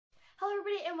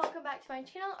and welcome back to my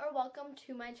channel, or welcome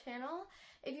to my channel.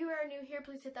 If you are new here,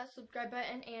 please hit that subscribe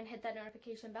button and hit that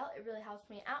notification bell. It really helps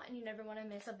me out and you never want to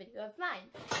miss a video of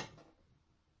mine.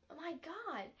 Oh my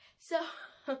god. So,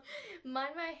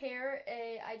 mind my hair,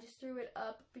 I just threw it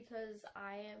up because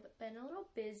I have been a little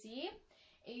busy.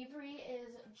 Avery is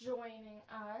joining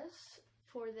us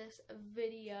for this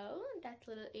video. That's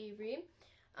little Avery.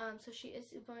 So she is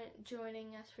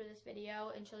joining us for this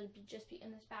video, and she'll just be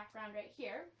in this background right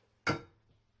here.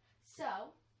 So,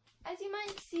 as you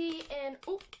might see in,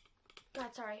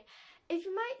 if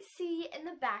you might see in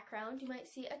the background, you might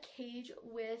see a cage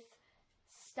with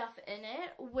stuff in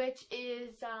it, which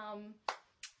is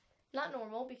not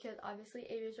normal because obviously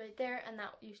Avery's right there, and that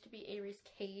used to be Avery's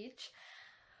cage.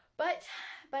 But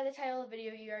by the title of the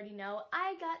video, you already know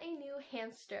I got a new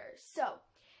hamster. So,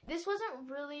 this wasn't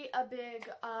really a big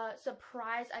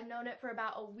surprise. I've known it for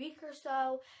about a week or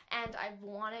so, and I've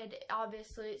wanted,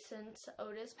 obviously, since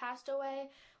Otis passed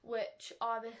away, which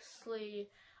obviously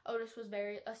Otis was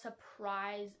a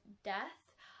surprise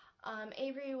death.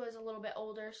 Avery was a little bit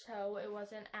older, so it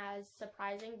wasn't as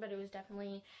surprising, but it was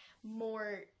definitely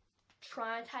more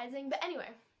traumatizing. But anyway,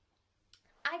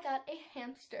 I got a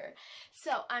hamster.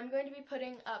 So I'm going to be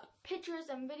putting up pictures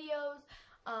and videos,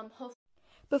 hopefully.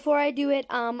 Before I do it,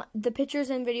 the pictures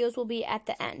and videos will be at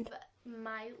the end.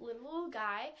 My little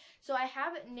guy. So I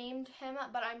have named him,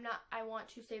 but I want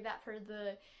to save that for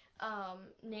the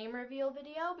name reveal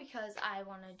video because I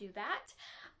want to do that.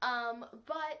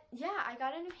 But yeah, I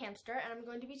got a new hamster, and I'm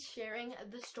going to be sharing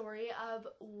the story of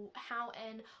how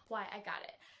and why I got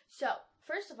it. So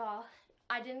first of all,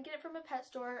 I didn't get it from a pet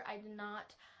store. I did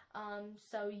not.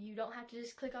 So you don't have to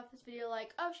just click off this video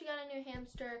like, oh, she got a new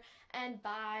hamster and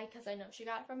bye, because I know she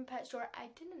got it from a pet store. I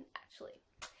didn't actually.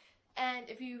 And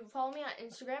if you follow me on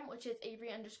Instagram, which is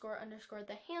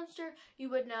Avery__the hamster, you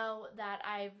would know that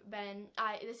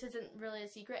this isn't really a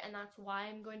secret, and that's why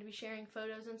I'm going to be sharing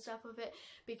photos and stuff of it,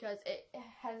 because it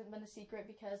hasn't been a secret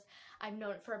because I've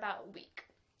known it for about a week.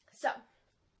 So,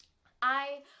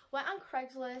 I went on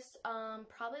Craigslist,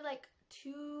 probably like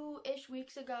 2-ish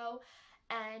weeks ago,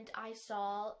 and I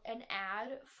saw an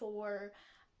ad for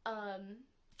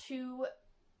 2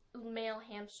 male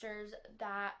hamsters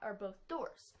that are both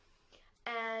doors.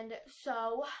 And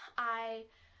so I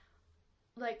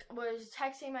was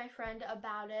texting my friend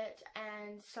about it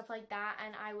and stuff like that,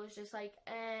 and I was just like,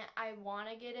 I want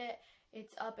to get it.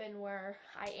 It's up in where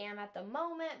I am at the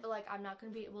moment, but like I'm not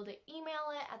going to be able to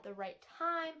email it at the right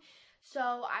time. So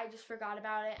I just forgot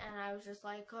about it, and I was just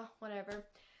like, oh, whatever.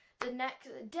 The next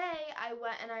day I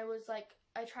went and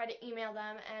I tried to email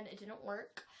them and it didn't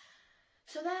work.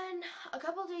 So then a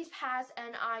couple days passed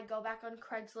and I go back on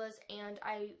Craigslist and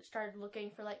I started looking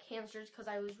for like hamsters because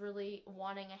I was really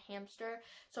wanting a hamster.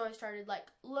 So I started like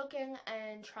looking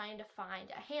and trying to find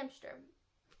a hamster.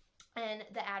 And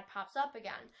the ad pops up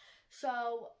again.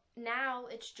 So now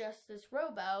it's just this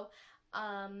robo.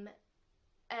 And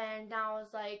now I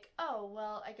was like, oh,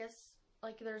 well, I guess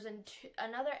like there's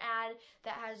another ad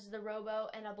that has the robo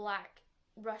and a black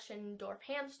Russian dwarf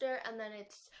hamster, and then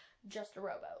it's just a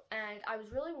robo. And I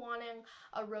was really wanting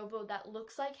a robo that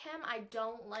looks like him. I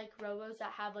don't like robos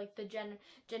that have like the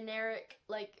generic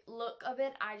like look of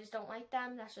it. I just don't like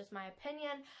them. That's just my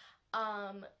opinion.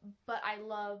 But I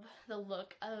love the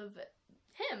look of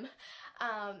him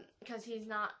because he's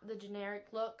not the generic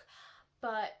look.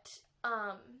 But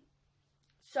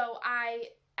so I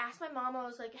asked my mom, I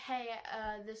was like, hey,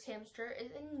 this hamster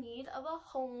is in need of a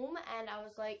home, and I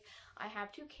was like, I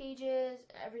have 2 cages,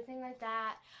 everything like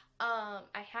that.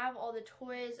 I have all the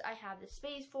toys, I have the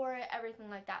space for it, everything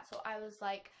like that. So I was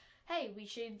like, hey, we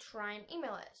should try and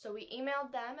email it. So we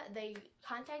emailed them. They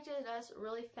contacted us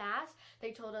really fast.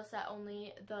 They told us that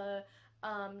only the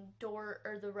door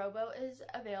or the robo is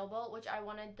available, which I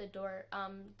wanted the door,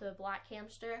 the black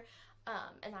hamster.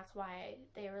 And that's why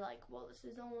they were like, well, this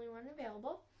is the only one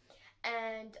available.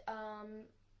 And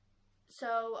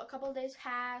so a couple of days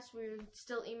passed, we were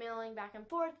still emailing back and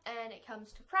forth, and it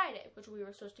comes to Friday, which we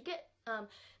were supposed to get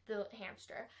the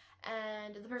hamster.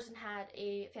 And the person had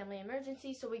a family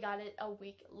emergency, so we got it a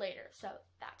week later. So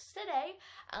that's today.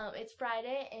 It's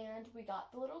Friday, and we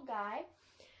got the little guy.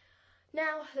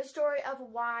 Now, the story of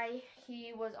why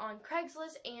he was on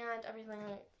Craigslist and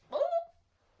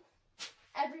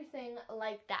everything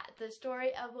like that. The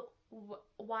story of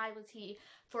why was he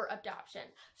for adoption.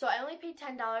 So I only paid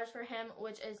 $10 for him,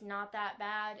 which is not that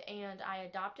bad, and I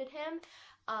adopted him.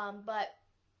 But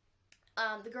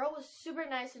the girl was super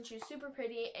nice, and she was super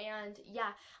pretty, and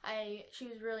yeah, she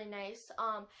was really nice.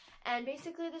 And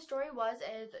basically the story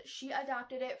is she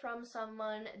adopted it from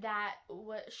someone that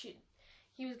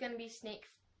he was going to be snake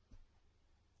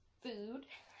food.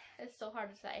 It's so hard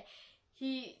to say.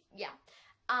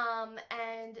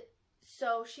 And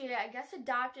so she, I guess,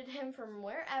 adopted him from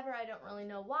wherever. I don't really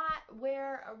know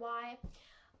where or why.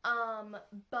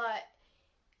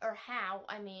 Or how,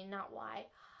 I mean, not why.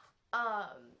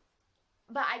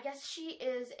 But I guess she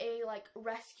is a, like,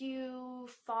 rescue,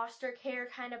 foster care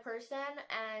kind of person,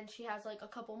 and she has, like, a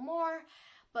couple more,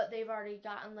 but they've already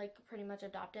gotten, like, pretty much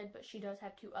adopted, but she does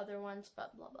have 2 other ones,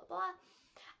 but blah, blah, blah.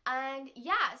 And,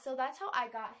 yeah, so that's how I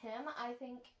got him. I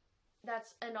think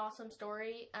that's an awesome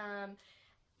story.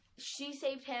 She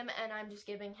saved him, and I'm just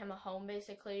giving him a home,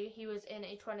 basically. He was in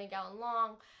a 20-gallon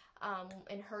long,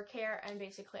 in her care, and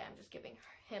basically I'm just giving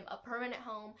him a permanent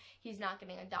home. He's not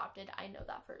getting adopted, I know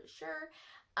that for sure,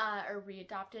 or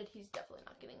readopted. He's definitely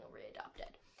not getting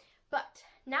readopted. But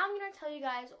now I'm going to tell you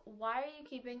guys, why are you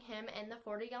keeping him in the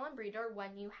 40-gallon breeder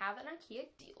when you have an IKEA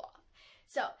D-Loft?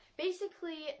 So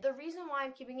basically, the reason why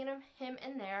I'm keeping him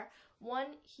in there,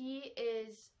 one, he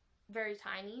is very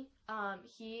tiny.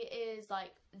 He is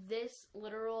like this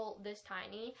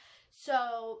tiny.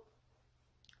 So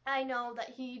I know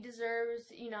that he deserves,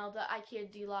 you know, the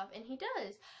IKEA D-Loft, and he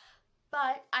does.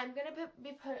 But I'm gonna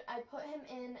I put him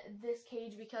in this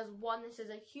cage because, one, this is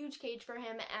a huge cage for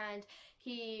him, and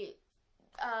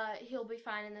he'll be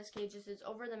fine in this cage. This is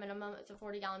over the minimum. It's a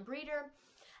 40-gallon breeder.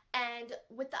 And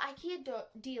with the IKEA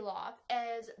D-Loft,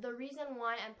 is the reason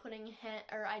why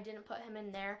I didn't put him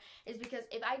in there is because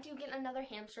if I do get another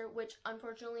hamster, which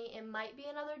unfortunately it might be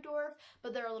another dwarf,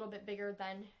 but they're a little bit bigger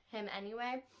than him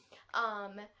anyway.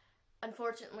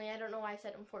 Unfortunately, I don't know why I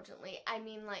said unfortunately. I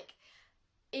mean, like,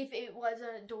 if it was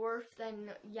a dwarf,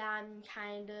 then yeah, I'm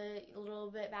kind of a little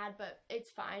bit bad, but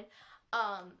it's fine.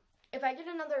 If I get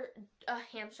another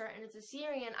hamster and it's a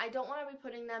Syrian, I don't want to be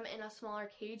putting them in a smaller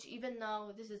cage, even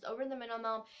though this is over the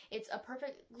minimum. It's a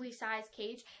perfectly sized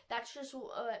cage. That's just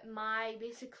what my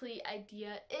basically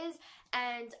idea is,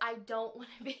 and I don't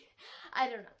want to be, I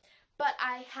don't know. But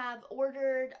I have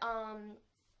ordered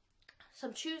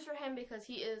some chews for him because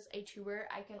he is a chewer.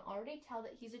 I can already tell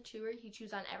that he's a chewer. He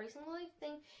chews on every single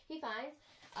thing he finds.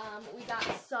 We got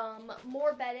some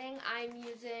more bedding. I'm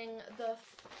using the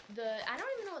I don't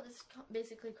even know what this is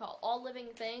basically called, All Living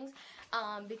Things,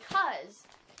 because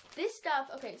this stuff,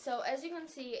 okay, so as you can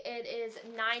see, it is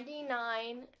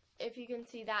 99, if you can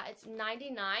see that, it's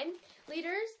 99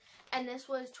 liters, and this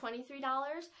was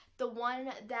 $23. The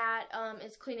one that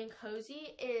is Clean and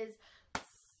Cozy is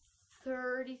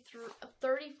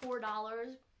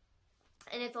 $34,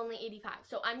 and it's only $85.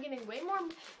 So I'm getting way more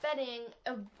bedding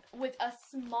with a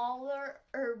smaller,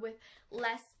 or with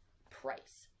less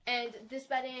price. And this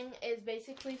bedding is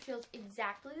basically feels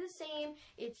exactly the same.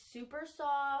 It's super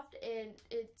soft, and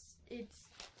it's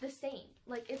the same.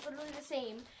 Like, it's literally the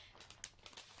same,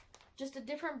 just a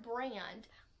different brand.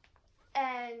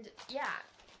 And yeah,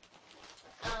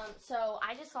 so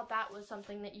I just thought that was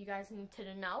something that you guys needed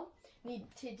to know.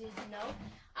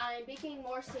 I'm baking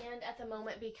more sand at the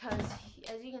moment because,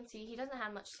 as you can see, he doesn't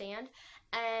have much sand.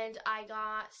 And I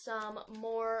got some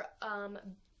more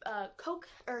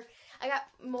I got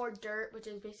more dirt, which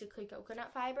is basically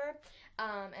coconut fiber,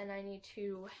 and I need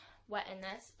to wetten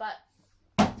this, but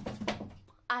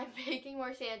I'm baking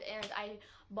more sand, and I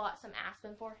bought some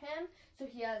aspen for him, so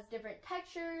he has different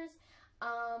textures.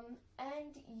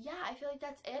 And yeah, I feel like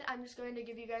that's it. I'm just going to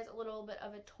give you guys a little bit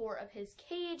of a tour of his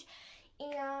cage.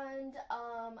 And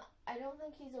I don't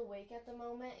think he's awake at the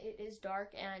moment. It is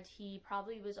dark, and he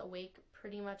probably was awake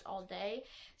pretty much all day.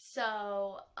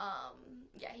 So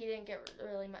yeah, he didn't get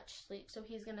really much sleep. So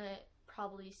he's gonna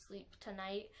probably sleep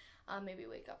tonight, maybe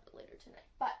wake up later tonight.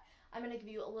 But I'm gonna give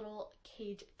you a little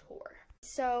cage tour.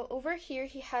 So over here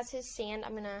he has his sand.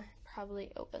 I'm gonna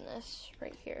probably open this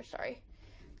right here. Sorry.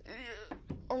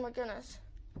 Oh my goodness.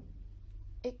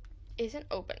 It isn't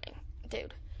opening,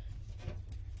 dude.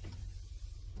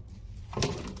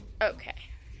 Okay,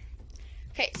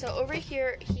 so over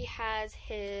here he has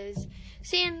his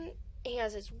sand, he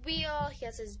has his wheel, he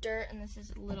has his dirt, and this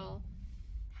is a little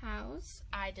house.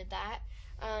 I did that.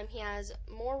 He has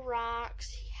more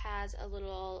rocks, he has a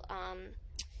little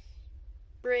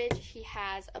bridge, he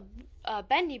has a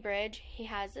bendy bridge, he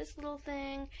has this little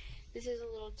thing, this is a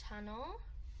little tunnel.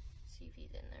 Let's see if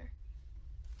he's in there.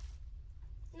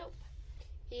 Nope.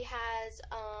 He has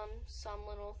some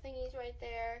little thingies right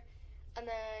there. And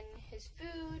then his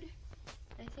food,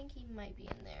 I think he might be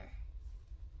in there.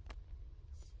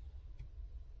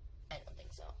 I don't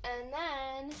think so. And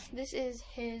then this is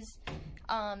his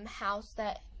house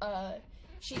that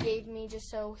she gave me just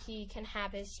so he can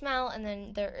have his smell. And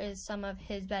then there is some of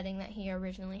his bedding that he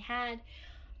originally had.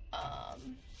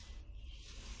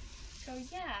 So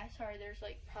yeah, sorry, there's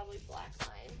like probably black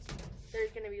lines.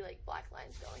 There's gonna be like black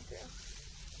lines going through.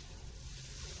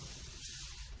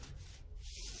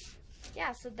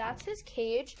 Yeah, so that's his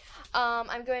cage.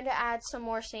 I'm going to add some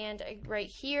more sand right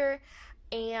here,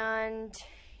 and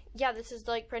yeah, this is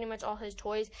like pretty much all his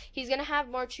toys. He's gonna have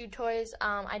more chew toys.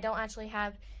 I don't actually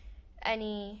have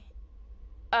any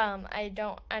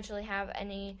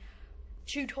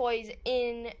chew toys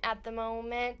in at the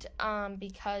moment,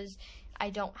 because I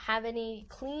don't have any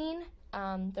clean.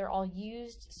 They're all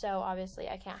used, so obviously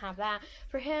I can't have that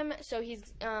for him. So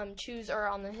he's chews are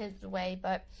on his way,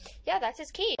 but yeah, that's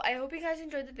his cage. I hope you guys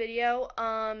enjoyed the video.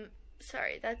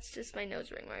 Sorry, that's just my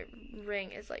nose ring. My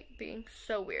ring is like being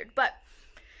so weird, but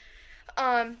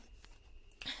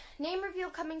name reveal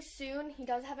coming soon. He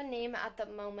does have a name at the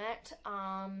moment,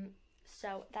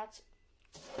 so that's,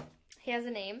 he has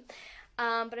a name.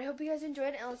 But I hope you guys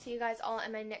enjoyed, and I'll see you guys all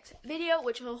in my next video,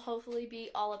 which will hopefully be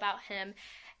all about him.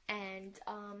 And,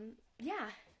 yeah,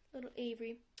 little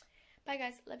Avery. Bye,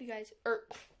 guys. Love you guys.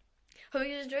 Hope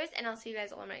you guys enjoyed, and I'll see you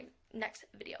guys all in my next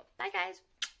video. Bye, guys.